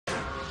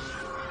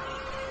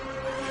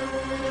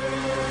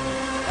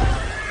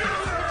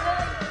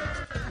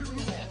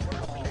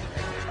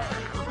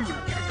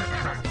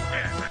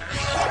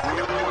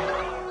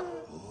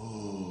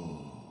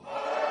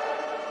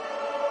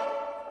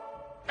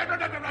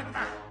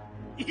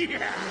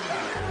Yeah.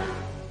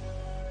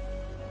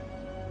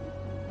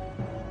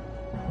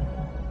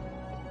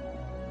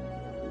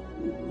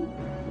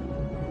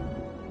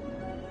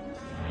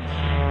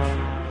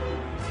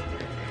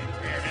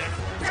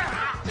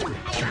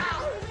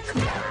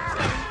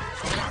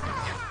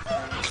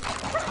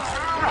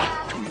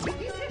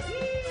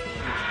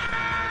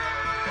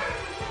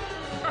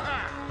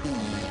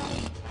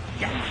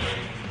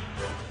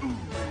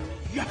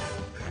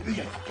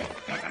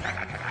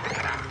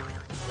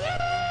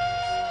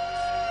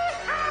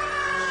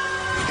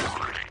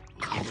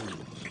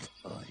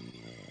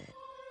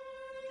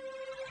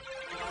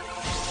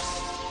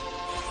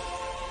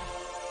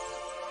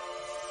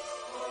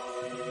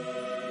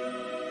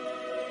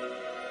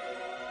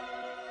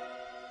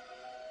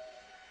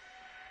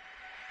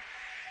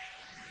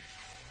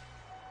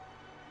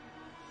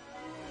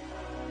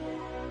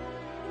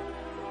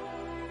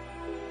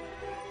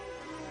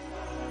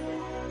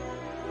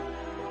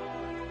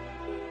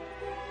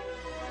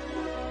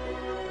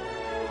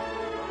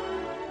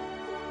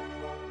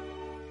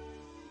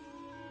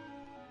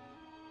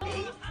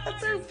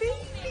 That's our baby.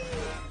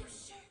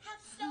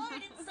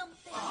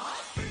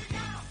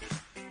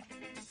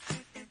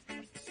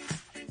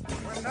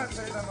 When I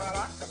say the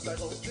maracas, I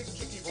go chick,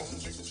 chicky, boom,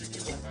 chick, chicky,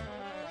 boom.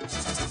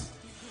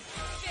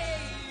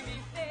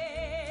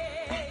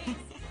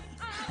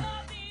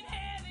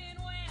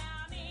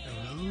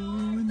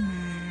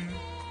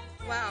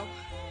 Wow.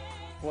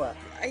 What?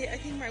 I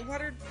think my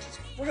water just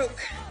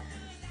broke.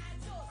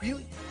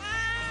 Really?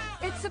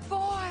 It's a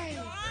boy!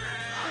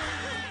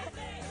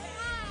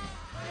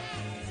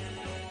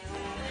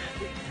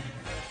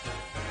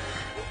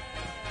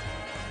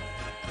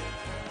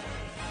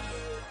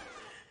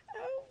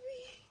 Help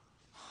me.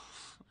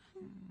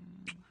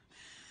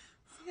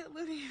 Say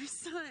hello to your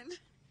son.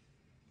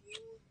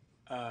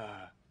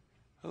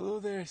 Hello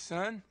there,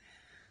 son.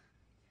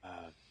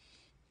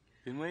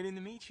 Been waiting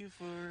to meet you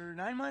for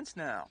 9 months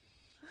now.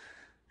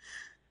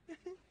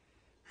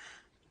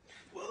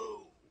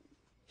 Whoa,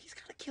 he's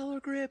got a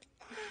killer grip.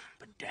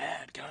 But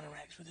Dad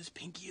counteracts with his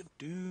pinky of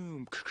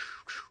doom.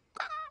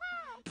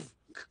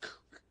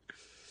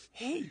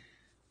 Hey,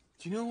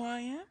 do you know who I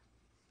am?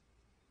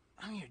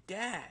 I'm your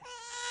dad.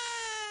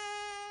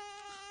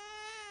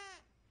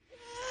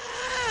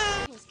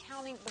 He was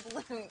counting the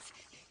balloons.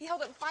 He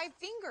held up 5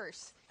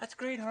 fingers. That's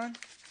great, hon.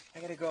 I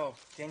gotta go.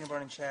 Daniel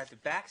Byrne and Chad to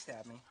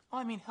backstab me. Oh,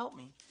 I mean, help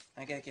me.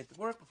 I gotta get to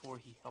work before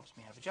he helps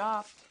me have a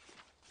job.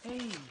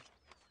 Hey.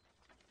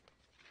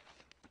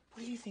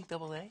 What do you think,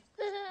 Double A?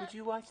 Would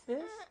you watch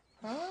this?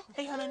 Huh?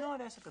 Hey, hon, I know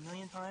I've asked like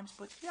 1,000,000 times,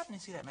 but you happen to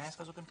see that mask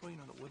I was looking for? You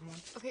know, the wooden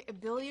one? Okay,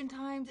 1,000,000,000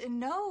 times, and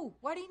no.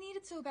 Why do you need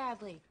it so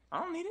badly?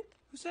 I don't need it.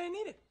 Who said I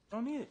need it? I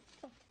don't need it.